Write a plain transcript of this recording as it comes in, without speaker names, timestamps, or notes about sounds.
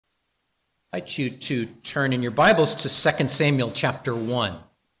I invite you to turn in your Bibles to 2 Samuel chapter 1.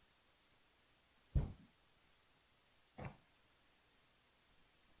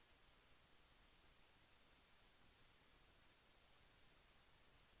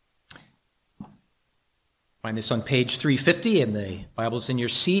 Find this on page 350 in the Bibles in your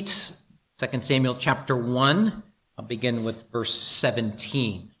seats. 2 Samuel chapter 1. I'll begin with verse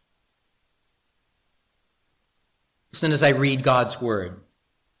 17. Listen as I read God's word.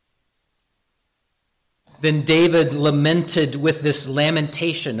 Then David lamented with this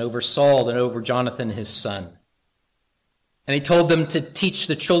lamentation over Saul and over Jonathan his son. And he told them to teach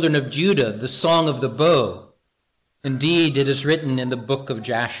the children of Judah the song of the bow. Indeed, it is written in the book of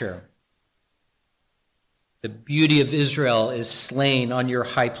Jasher. The beauty of Israel is slain on your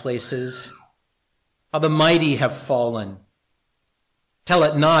high places. How the mighty have fallen. Tell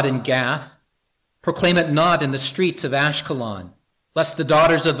it not in Gath. Proclaim it not in the streets of Ashkelon, lest the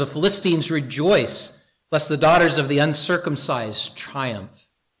daughters of the Philistines rejoice, lest the daughters of the uncircumcised triumph.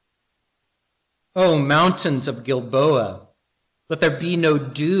 O mountains of Gilboa, let there be no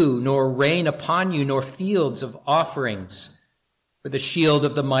dew, nor rain upon you, nor fields of offerings, for the shield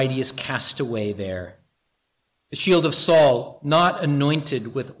of the mighty is cast away there. The shield of Saul, not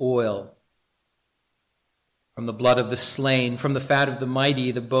anointed with oil. From the blood of the slain, from the fat of the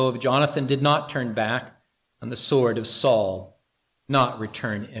mighty, the bow of Jonathan did not turn back, and the sword of Saul not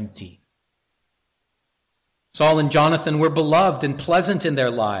return empty. Saul and Jonathan were beloved and pleasant in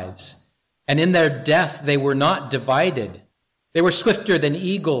their lives, and in their death they were not divided. They were swifter than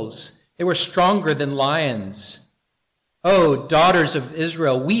eagles. They were stronger than lions. O daughters of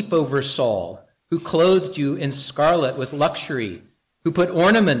Israel, weep over Saul, who clothed you in scarlet with luxury, who put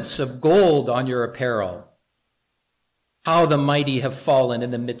ornaments of gold on your apparel. How the mighty have fallen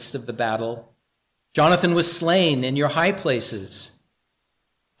in the midst of the battle. Jonathan was slain in your high places.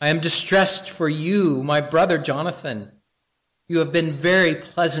 I am distressed for you, my brother Jonathan. You have been very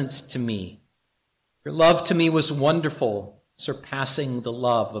pleasant to me. Your love to me was wonderful, surpassing the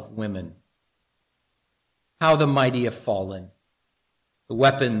love of women. How the mighty have fallen. The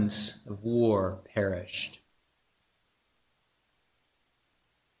weapons of war perished.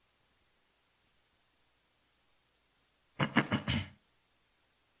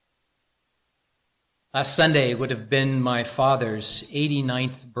 Last Sunday would have been my father's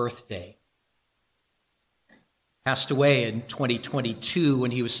 89th birthday. Passed away in 2022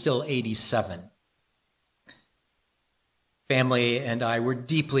 when he was still 87. Family and I were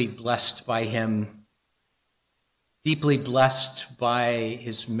deeply blessed by him, deeply blessed by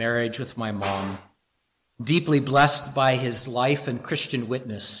his marriage with my mom, deeply blessed by his life and Christian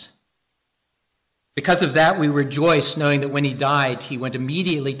witness. Because of that, we rejoice knowing that when he died, he went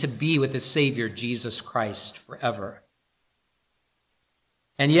immediately to be with his Savior, Jesus Christ, forever.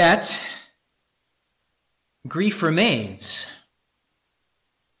 And yet, grief remains.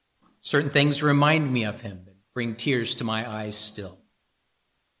 Certain things remind me of him and bring tears to my eyes still.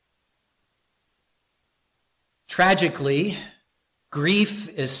 Tragically, grief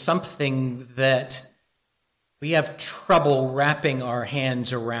is something that we have trouble wrapping our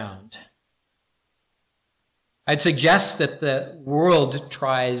hands around. I'd suggest that the world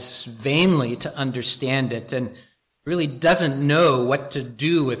tries vainly to understand it and really doesn't know what to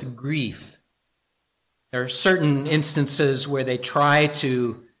do with grief. There are certain instances where they try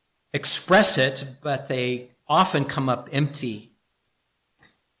to express it, but they often come up empty.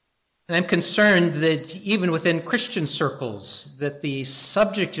 And I'm concerned that even within Christian circles, that the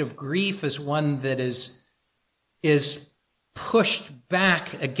subject of grief is one that is pushed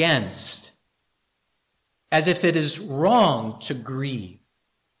back against, as if it is wrong to grieve,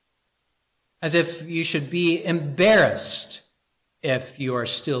 as if you should be embarrassed if you are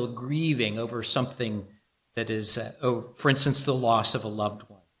still grieving over something that is, for instance, the loss of a loved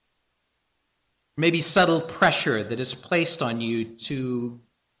one. Maybe subtle pressure that is placed on you to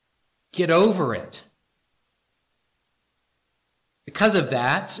get over it. Because of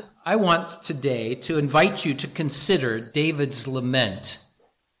that, I want today to invite you to consider David's lament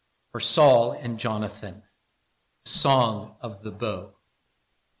for Saul and Jonathan. Song of the bow.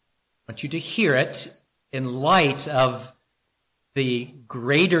 I want you to hear it in light of the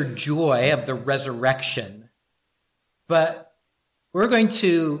greater joy of the resurrection. But we're going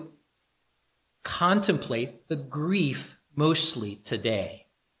to contemplate the grief mostly today,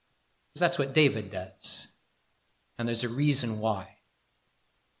 because that's what David does. And there's a reason why.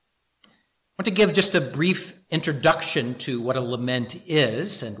 I want to give just a brief introduction to what a lament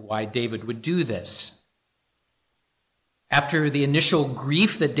is and why David would do this. After the initial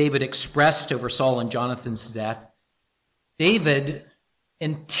grief that David expressed over Saul and Jonathan's death, David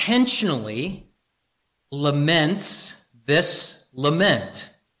intentionally laments this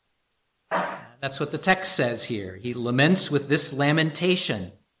lament. That's what the text says here. He laments with this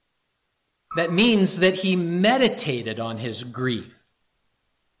lamentation. That means that he meditated on his grief.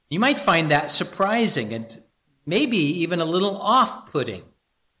 You might find that surprising and maybe even a little off-putting.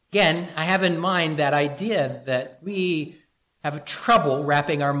 Again, I have in mind that idea that we have trouble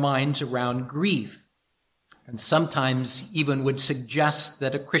wrapping our minds around grief, and sometimes even would suggest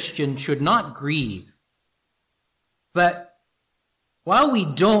that a Christian should not grieve. But while we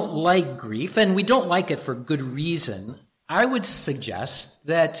don't like grief, and we don't like it for good reason, I would suggest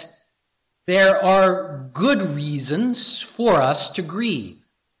that there are good reasons for us to grieve.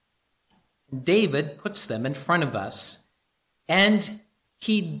 David puts them in front of us, and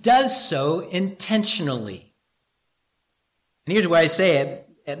he does so intentionally. And here's why I say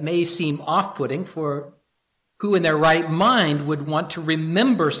it may seem off-putting for who in their right mind would want to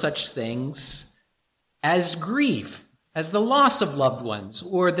remember such things as grief, as the loss of loved ones,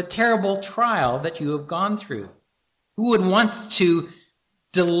 or the terrible trial that you have gone through. Who would want to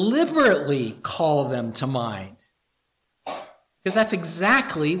deliberately call them to mind? Because that's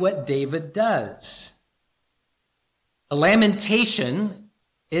exactly what David does. A lamentation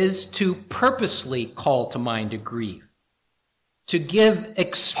is to purposely call to mind a grief, to give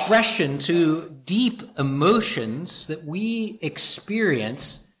expression to deep emotions that we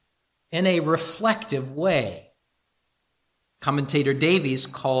experience in a reflective way. Commentator Davies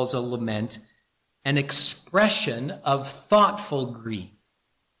calls a lament an expression of thoughtful grief.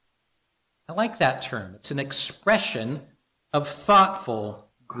 I like that term. It's an expression of thoughtful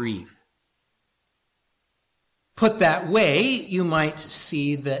grief. Put that way, you might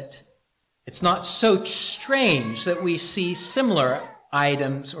see that it's not so strange that we see similar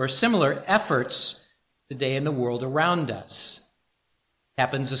items or similar efforts today in the world around us. It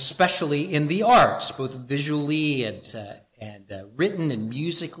happens especially in the arts, both visually and written and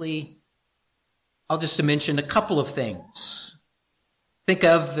musically. I'll just mention a couple of things. Think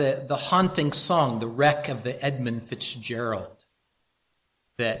of the haunting song, The Wreck of the Edmund Fitzgerald,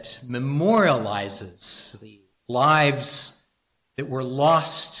 that memorializes the lives that were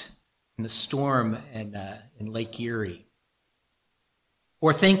lost in the storm in Lake Erie.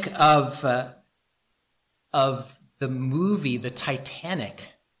 Or think of the movie The Titanic,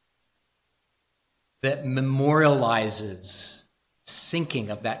 that memorializes sinking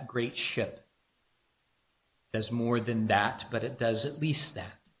of that great ship. It does more than that, but it does at least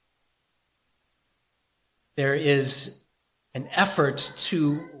that. There is an effort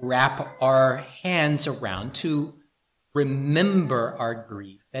to wrap our hands around, to remember our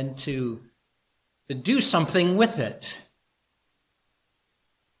grief, and to do something with it.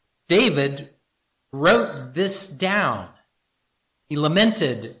 David wrote this down. He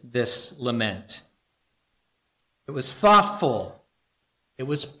lamented this lament. It was thoughtful. It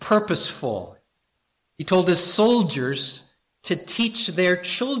was purposeful. He told his soldiers to teach their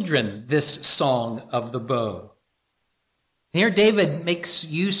children this song of the bow. Here David makes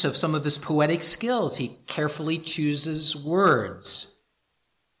use of some of his poetic skills. He carefully chooses words.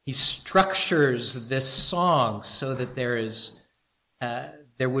 He structures this song so that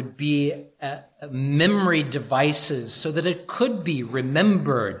there would be memory devices so that it could be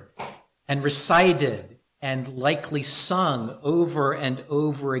remembered and recited and likely sung over and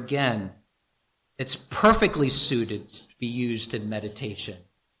over again. It's perfectly suited to be used in meditation.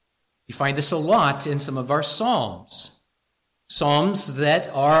 You find this a lot in some of our psalms. Psalms that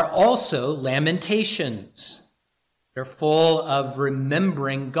are also lamentations. They're full of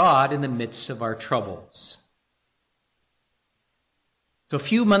remembering God in the midst of our troubles. So a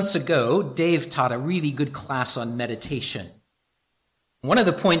few months ago, Dave taught a really good class on meditation. One of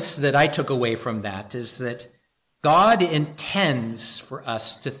the points that I took away from that is that God intends for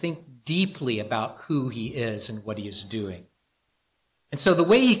us to think deeply about who he is and what he is doing. And so the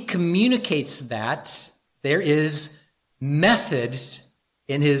way he communicates that, there is method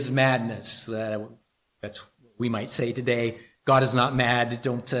in his madness. That's what we might say today. God is not mad.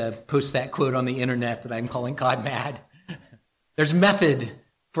 Don't post that quote on the internet that I'm calling God mad. There's method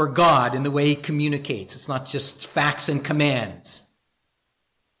for God in the way he communicates. It's not just facts and commands.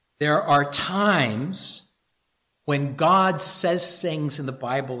 There are times when God says things in the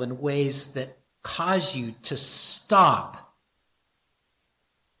Bible in ways that cause you to stop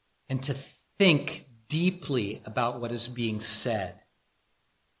and to think deeply about what is being said,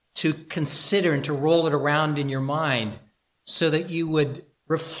 to consider and to roll it around in your mind so that you would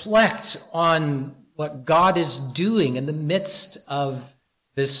reflect on what God is doing in the midst of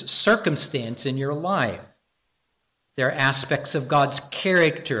this circumstance in your life. There are aspects of God's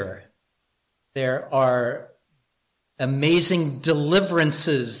character. There are amazing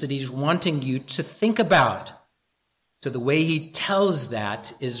deliverances that he's wanting you to think about. So the way he tells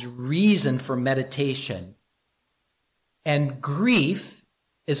that is reason for meditation. And grief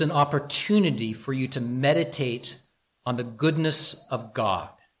is an opportunity for you to meditate on the goodness of God.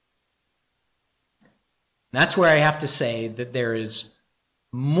 That's where I have to say that there is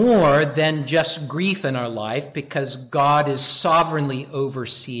more than just grief in our life, because God is sovereignly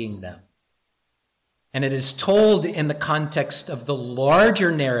overseeing them. And it is told in the context of the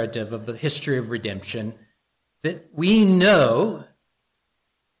larger narrative of the history of redemption that we know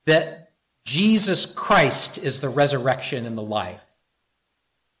that Jesus Christ is the resurrection and the life.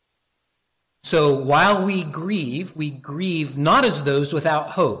 So while we grieve not as those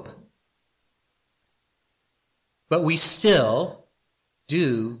without hope, but we still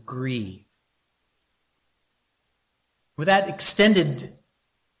do grieve. With that extended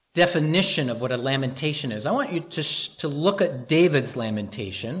definition of what a lamentation is, I want you to look at David's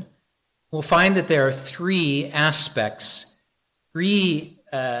lamentation. We'll find that there are three aspects, three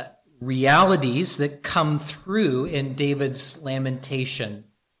realities that come through in David's lamentation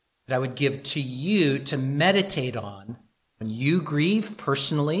that I would give to you to meditate on when you grieve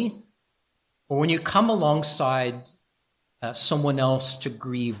personally, or when you come alongside someone else to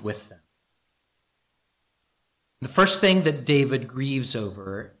grieve with them. The first thing that David grieves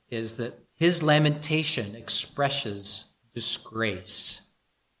over is that his lamentation expresses disgrace.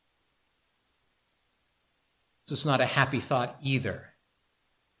 This is not a happy thought either,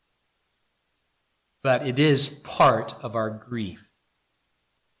 but it is part of our grief.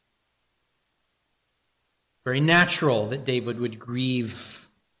 Very natural that David would grieve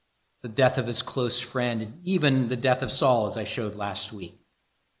the death of his close friend, and even the death of Saul, as I showed last week.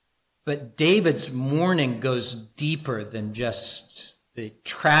 But David's mourning goes deeper than just the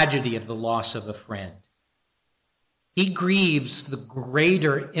tragedy of the loss of a friend. He grieves the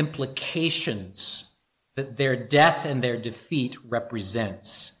greater implications that their death and their defeat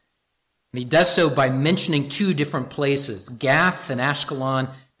represents. And he does so by mentioning two different places, Gath and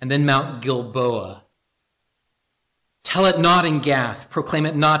Ashkelon, and then Mount Gilboa. Tell it not in Gath, proclaim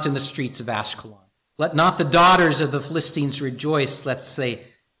it not in the streets of Ashkelon. Let not the daughters of the Philistines rejoice, let's say,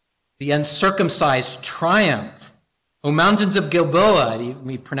 the uncircumcised triumph. O mountains of Gilboa,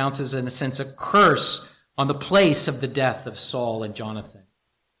 he pronounces in a sense a curse on the place of the death of Saul and Jonathan.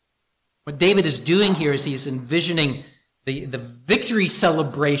 What David is doing here is he's envisioning the victory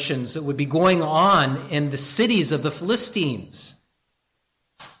celebrations that would be going on in the cities of the Philistines.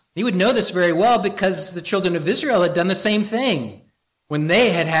 He would know this very well because the children of Israel had done the same thing when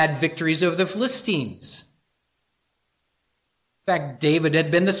they had had victories over the Philistines. In fact, David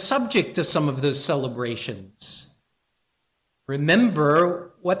had been the subject of some of those celebrations.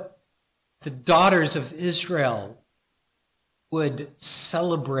 Remember what the daughters of Israel would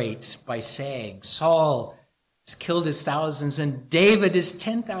celebrate by saying, Saul has killed his thousands and David his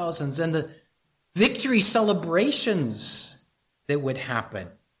 10,000s, and the victory celebrations that would happen.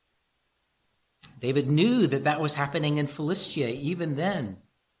 David knew that that was happening in Philistia even then.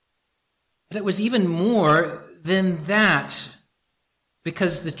 But it was even more than that,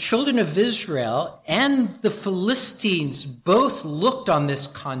 because the children of Israel and the Philistines both looked on this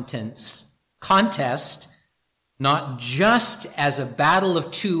contest not just as a battle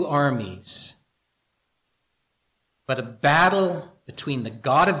of two armies, but a battle between the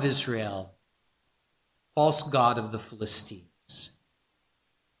God of Israel, false god of the Philistines.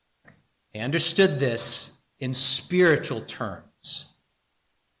 They understood this in spiritual terms.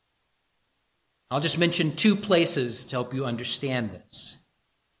 I'll just mention two places to help you understand this.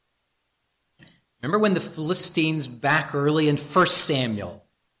 Remember when the Philistines, back early in 1 Samuel,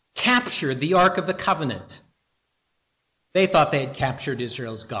 captured the Ark of the Covenant? They thought they had captured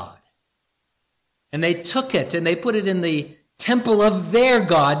Israel's God. And they took it and they put it in the temple of their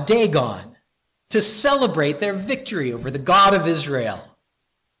god, Dagon, to celebrate their victory over the God of Israel.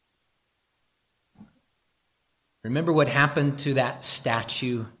 Remember what happened to that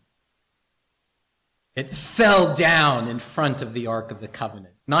statue? It fell down in front of the Ark of the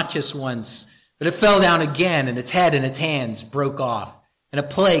Covenant. Not just once, but it fell down again, and its head and its hands broke off, and a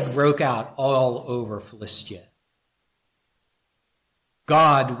plague broke out all over Philistia.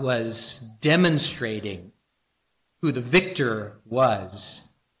 God was demonstrating who the victor was,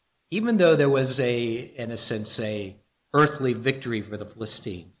 even though there was in a sense, a earthly victory for the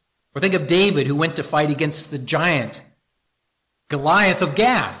Philistines. Or think of David, who went to fight against the giant, Goliath of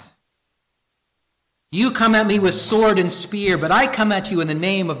Gath. You come at me with sword and spear, but I come at you in the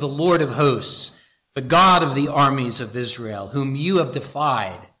name of the Lord of hosts, the God of the armies of Israel, whom you have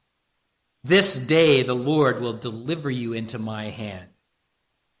defied. This day the Lord will deliver you into my hand.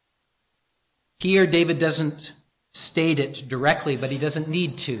 Here, David doesn't state it directly, but he doesn't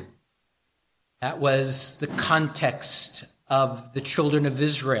need to. That was the context of the children of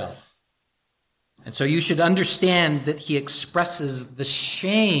Israel. And so you should understand that he expresses the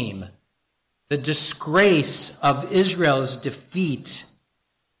shame, the disgrace of Israel's defeat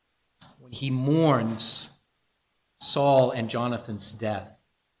when he mourns Saul and Jonathan's death.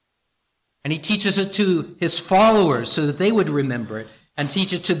 And he teaches it to his followers so that they would remember it and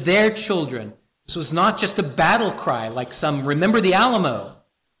teach it to their children. This was not just a battle cry like some remember the Alamo.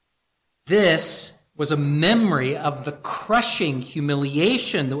 This was a memory of the crushing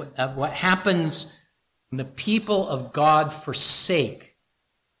humiliation of what happens when the people of God forsake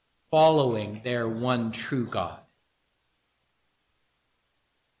following their one true God.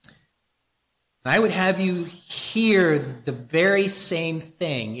 I would have you hear the very same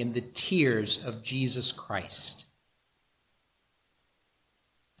thing in the tears of Jesus Christ.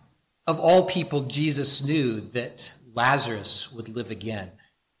 Of all people, Jesus knew that Lazarus would live again.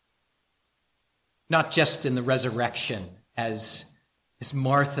 Not just in the resurrection, as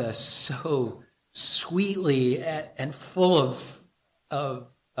Martha so sweetly and full of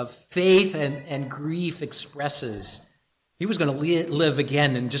faith and grief expresses. He was going to live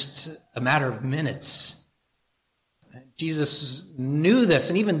again in just a matter of minutes. Jesus knew this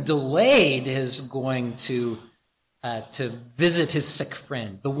and even delayed his going to visit his sick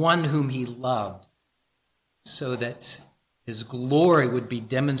friend, the one whom he loved, so that his glory would be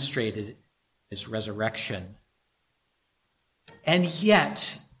demonstrated in his resurrection. And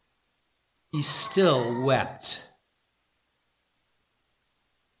yet, he still wept.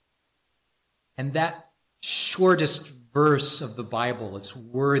 And that shortest verse of the Bible is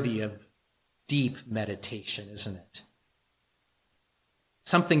worthy of deep meditation, isn't it?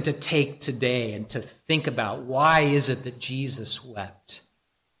 Something to take today and to think about. Why is it that Jesus wept?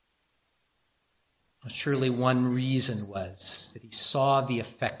 Well, surely one reason was that he saw the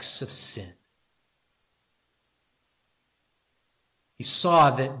effects of sin. He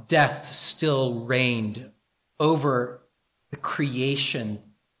saw that death still reigned over the creation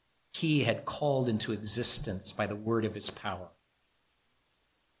he had called into existence by the word of his power.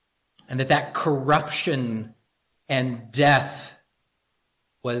 And that corruption and death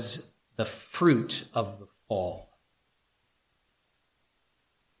was the fruit of the fall.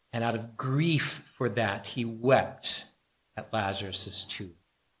 And out of grief for that, he wept at Lazarus' tomb.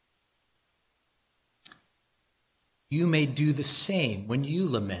 You may do the same when you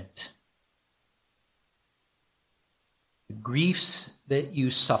lament. The griefs that you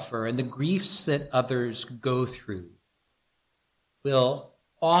suffer and the griefs that others go through will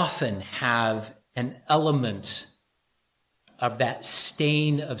often have an element of that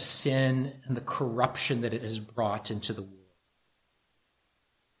stain of sin and the corruption that it has brought into the world.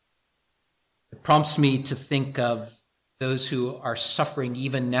 It prompts me to think of those who are suffering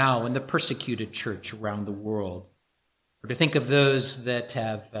even now in the persecuted church around the world, or to think of those that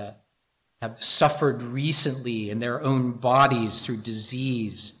have suffered recently in their own bodies through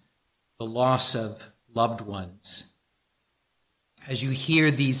disease, the loss of loved ones. As you hear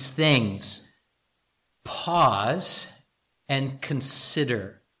these things, pause and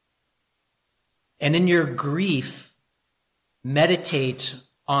consider. And in your grief, meditate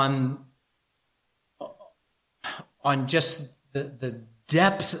on just the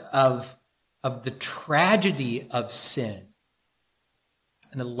depth of the tragedy of sin.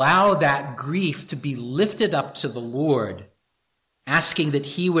 And allow that grief to be lifted up to the Lord, asking that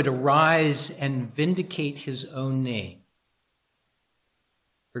he would arise and vindicate his own name.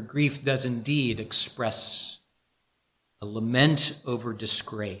 For grief does indeed express a lament over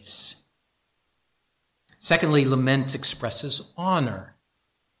disgrace. Secondly, lament expresses honor.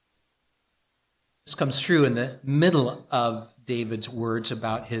 This comes through in the middle of David's words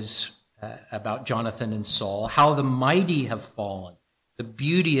about about Jonathan and Saul. How the mighty have fallen. The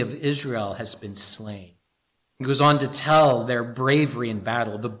beauty of Israel has been slain. He goes on to tell their bravery in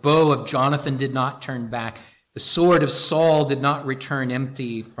battle. The bow of Jonathan did not turn back. The sword of Saul did not return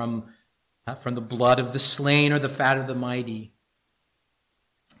empty from the blood of the slain or the fat of the mighty.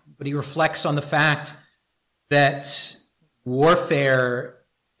 But he reflects on the fact that warfare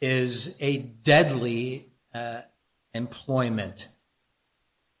is a deadly employment.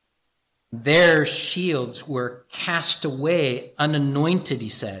 Their shields were cast away unanointed, he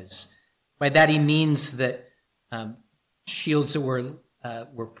says. By that he means that shields that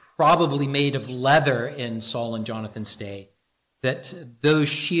were probably made of leather in Saul and Jonathan's day. that those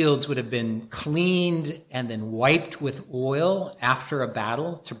shields would have been cleaned and then wiped with oil after a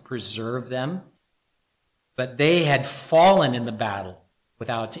battle to preserve them. But they had fallen in the battle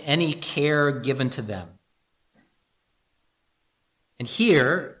without any care given to them. And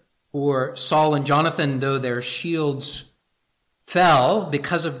here, for Saul and Jonathan, though their shields fell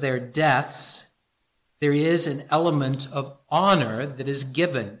because of their deaths, there is an element of honor that is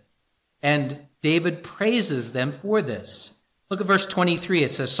given. And David praises them for this. Look at verse 23. It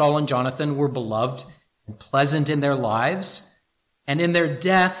says, Saul and Jonathan were beloved and pleasant in their lives, and in their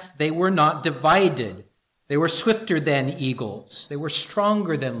death they were not divided. They were swifter than eagles. They were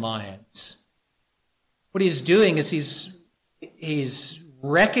stronger than lions. What he's doing is he's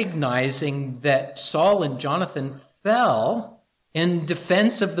recognizing that Saul and Jonathan fell in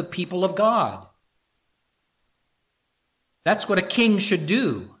defense of the people of God. That's what a king should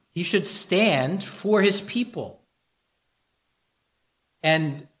do. He should stand for his people.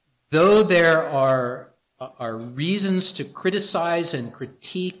 And though there are reasons to criticize and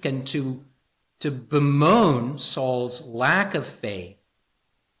critique and to bemoan Saul's lack of faith,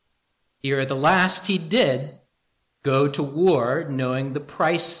 here at the last he did go to war knowing the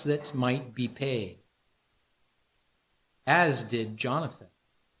price that might be paid, as did Jonathan.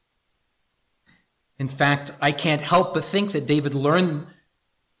 In fact, I can't help but think that David learned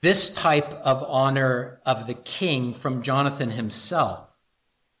this type of honor of the king from Jonathan himself.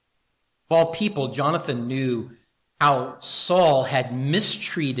 Of all people, Jonathan knew how Saul had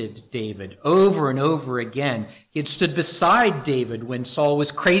mistreated David over and over again. He had stood beside David when Saul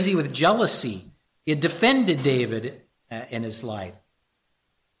was crazy with jealousy. He had defended David in his life.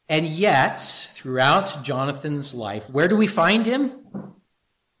 And yet, throughout Jonathan's life, where do we find him?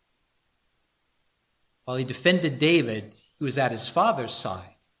 While he defended David, he was at his father's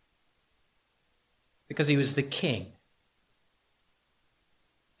side because he was the king.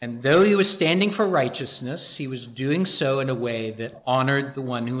 And though he was standing for righteousness, he was doing so in a way that honored the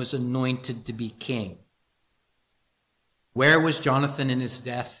one who was anointed to be king. Where was Jonathan in his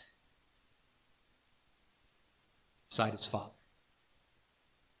death? Beside his father.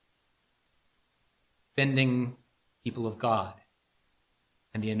 Defending people of God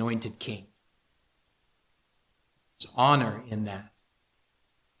and the anointed king. There's honor in that.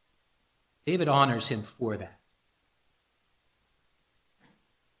 David honors him for that.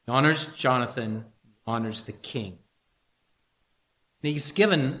 He honors Jonathan, honors the king. And he's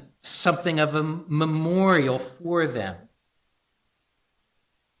given something of a memorial for them.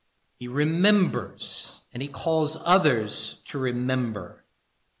 He remembers, and he calls others to remember.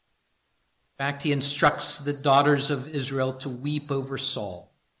 In fact, he instructs the daughters of Israel to weep over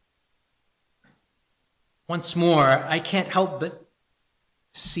Saul. Once more, I can't help but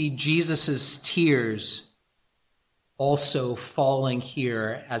see Jesus' tears also falling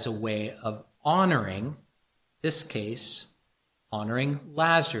here as a way of honoring, this case, honoring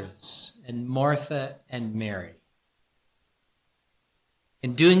Lazarus and Martha and Mary.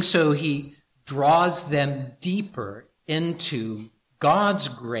 In doing so, he draws them deeper into God's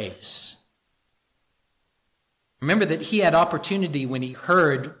grace. Remember that he had opportunity when he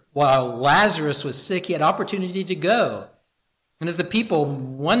heard while Lazarus was sick, he had opportunity to go. And as the people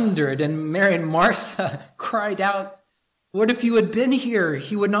wondered, and Mary and Martha cried out, "What if you had been here?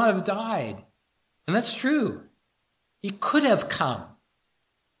 He would not have died." And that's true. He could have come.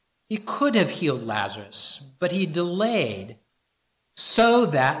 He could have healed Lazarus, but he delayed so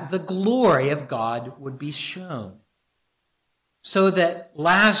that the glory of God would be shown. So that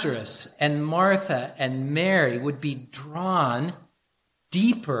Lazarus and Martha and Mary would be drawn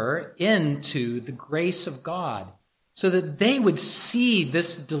deeper into the grace of God, so that they would see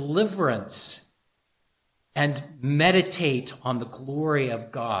this deliverance and meditate on the glory of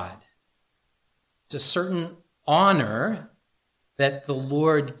God. It's a certain honor that the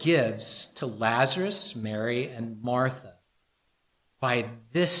Lord gives to Lazarus, Mary, and Martha by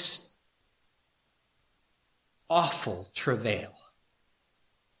this awful travail,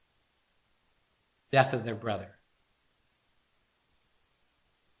 death of their brother.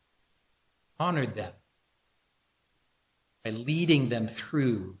 Honored them by leading them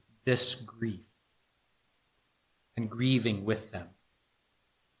through this grief and grieving with them.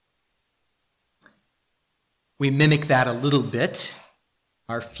 We mimic that a little bit.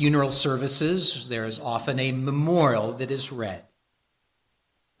 Our funeral services, there is often a memorial that is read.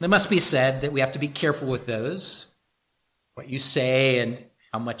 And it must be said that we have to be careful with those, what you say and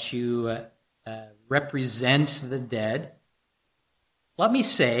how much you represent the dead. Let me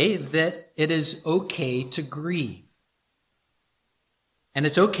say that it is okay to grieve. And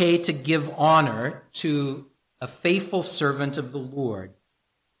it's okay to give honor to a faithful servant of the Lord.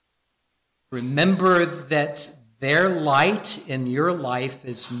 Remember that their light in your life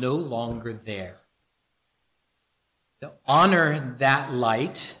is no longer there. To honor that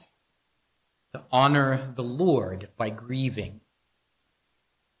light, to honor the Lord by grieving.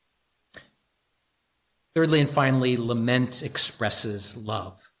 Thirdly and finally, lament expresses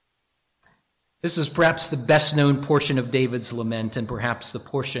love. This is perhaps the best known portion of David's lament, and perhaps the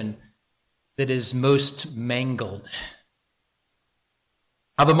portion that is most mangled.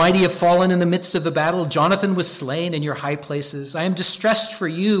 How the mighty have fallen in the midst of the battle. Jonathan was slain in your high places. I am distressed for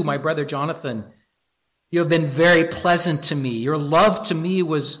you, my brother Jonathan. You have been very pleasant to me. Your love to me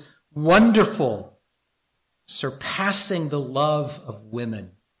was wonderful, surpassing the love of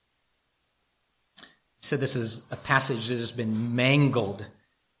women. So this is a passage that has been mangled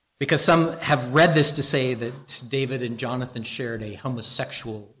because some have read this to say that David and Jonathan shared a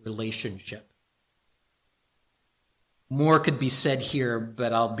homosexual relationship. More could be said here,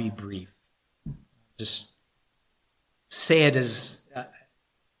 but I'll be brief. Just say it as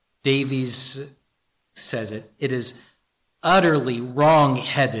Davies says it. It is utterly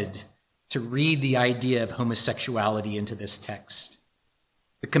wrong-headed to read the idea of homosexuality into this text.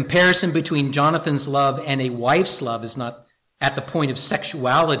 The comparison between Jonathan's love and a wife's love is not at the point of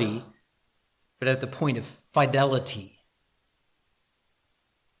sexuality, but at the point of fidelity.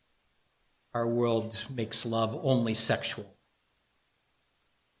 Our world makes love only sexual.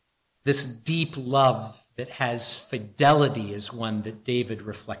 This deep love that has fidelity is one that David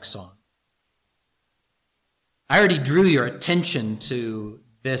reflects on. I already drew your attention to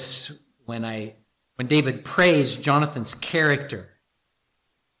this when David praised Jonathan's character.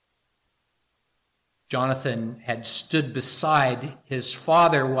 Jonathan had stood beside his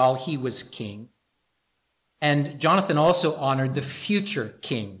father while he was king, and Jonathan also honored the future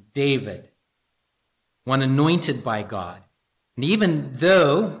king, David, one anointed by God. And even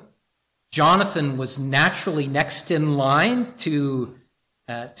though Jonathan was naturally next in line to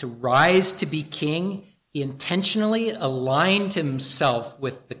rise to be king, he intentionally aligned himself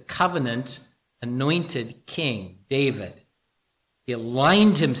with the covenant anointed king, David. He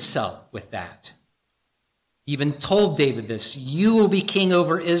aligned himself with that. He even told David this, you will be king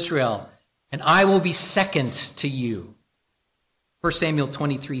over Israel, and I will be second to you. 1 Samuel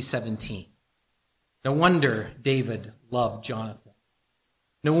 23:17. No wonder David loved Jonathan.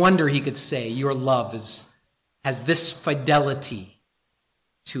 No wonder he could say, your love has this fidelity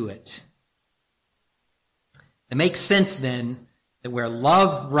to it. It makes sense then that where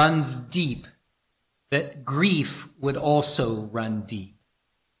love runs deep, that grief would also run deep.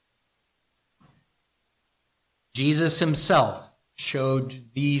 Jesus himself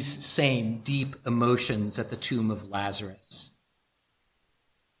showed these same deep emotions at the tomb of Lazarus.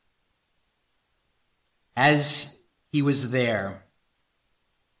 As he was there,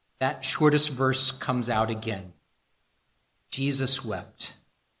 that shortest verse comes out again. Jesus wept.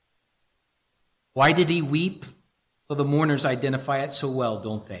 Why did he weep? Well, the mourners identify it so well,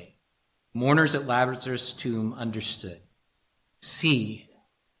 don't they? Mourners at Lazarus' tomb understood. See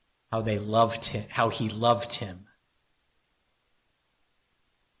how they loved him, how he loved him.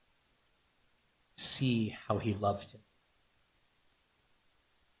 See how he loved him.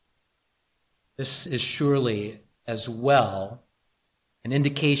 This is surely as well an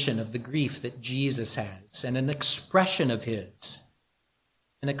indication of the grief that Jesus has and an expression of his,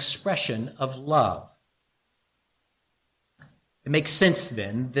 an expression of love. It makes sense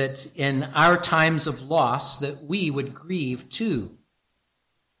then that in our times of loss that we would grieve too.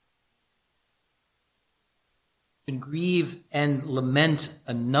 We can grieve and lament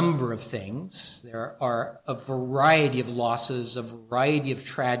a number of things. There are a variety of losses, a variety of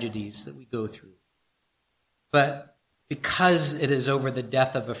tragedies that we go through. But because it is over the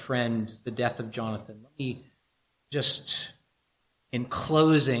death of a friend, the death of Jonathan, let me just, in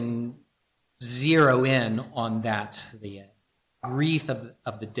closing, zero in on that, the grief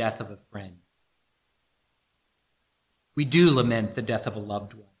of the death of a friend. We do lament the death of a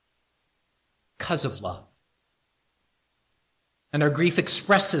loved one because of love. And our grief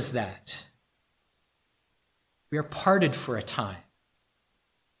expresses that. We are parted for a time.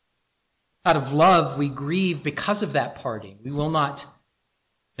 Out of love, we grieve because of that parting. We will not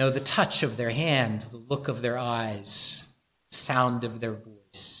know the touch of their hand, the look of their eyes, the sound of their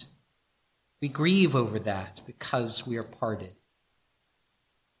voice. We grieve over that because we are parted.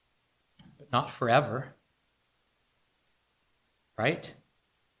 But not forever. Right?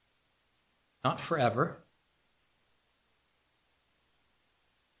 Not forever.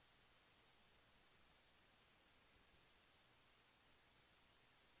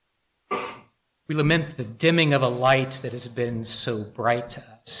 We lament the dimming of a light that has been so bright to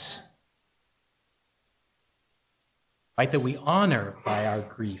us. Light that we honor by our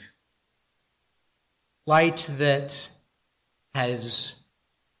grief. Light that has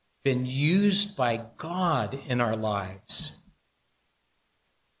been used by God in our lives.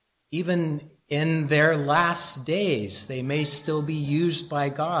 Even in their last days, they may still be used by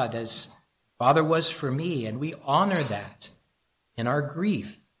God as Father was for me, and we honor that in our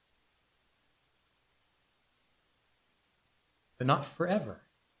grief. But not forever.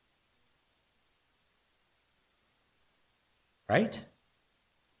 Right?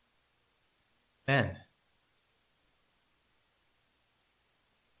 Amen.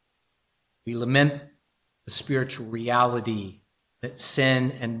 We lament the spiritual reality that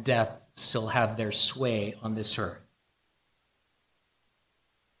sin and death still have their sway on this earth.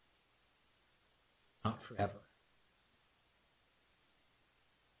 Not forever.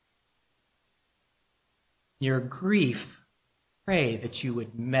 In your grief, pray that you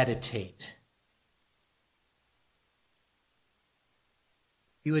would meditate.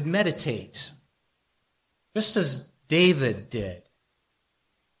 You would meditate, just as David did.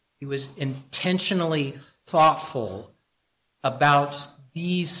 He was intentionally thoughtful about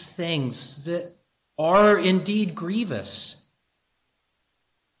these things that are indeed grievous.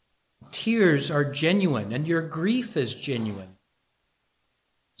 Tears are genuine, and your grief is genuine.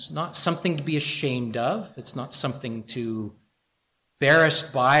 It's not something to be ashamed of. It's not something to be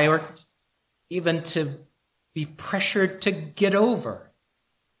embarrassed by or even to be pressured to get over.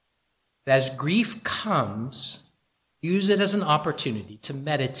 As grief comes, use it as an opportunity to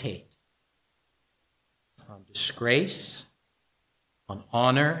meditate on disgrace, on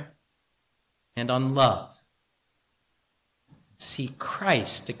honor, and on love. See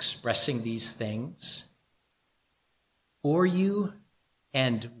Christ expressing these things for you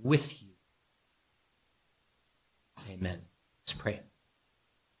and with you. Amen. Let's pray.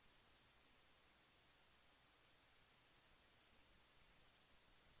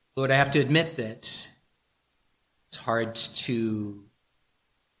 Lord, I have to admit that it's hard to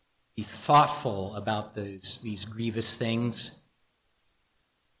be thoughtful about these grievous things.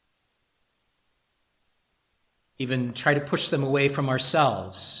 Even try to push them away from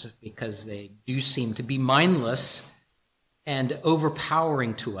ourselves because they do seem to be mindless and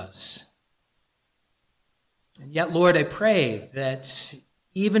overpowering to us. And yet, Lord, I pray that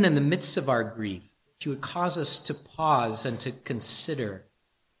even in the midst of our grief, that you would cause us to pause and to consider.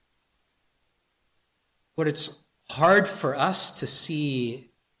 Lord, it's hard for us to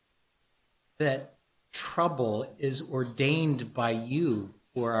see that trouble is ordained by you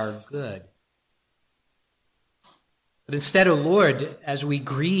for our good. But instead, O Lord, as we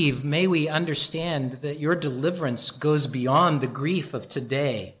grieve, may we understand that your deliverance goes beyond the grief of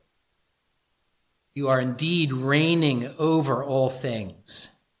today. You are indeed reigning over all things.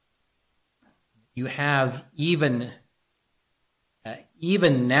 You have even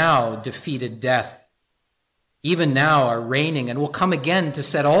now defeated death. Even now are reigning and will come again to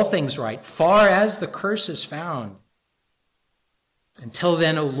set all things right, far as the curse is found. Until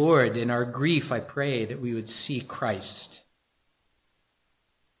then, O Lord, in our grief, I pray that we would see Christ,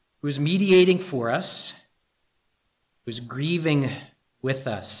 who is mediating for us, who is grieving with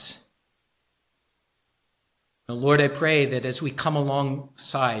us. O Lord, I pray that as we come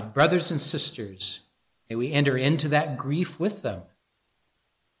alongside brothers and sisters, may we enter into that grief with them.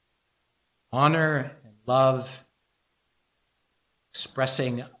 Honor and love,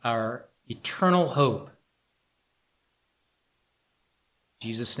 expressing our eternal hope. In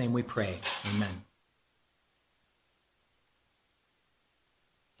Jesus' name we pray. Amen.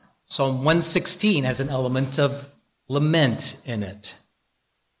 Psalm 116 has an element of lament in it.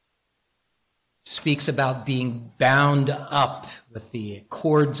 It speaks about being bound up with the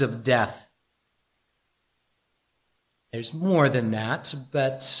cords of death. There's more than that,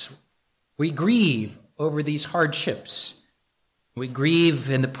 but we grieve over these hardships. We grieve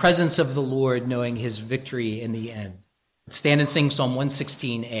in the presence of the Lord, knowing his victory in the end. Let's stand and sing Psalm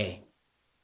 116a.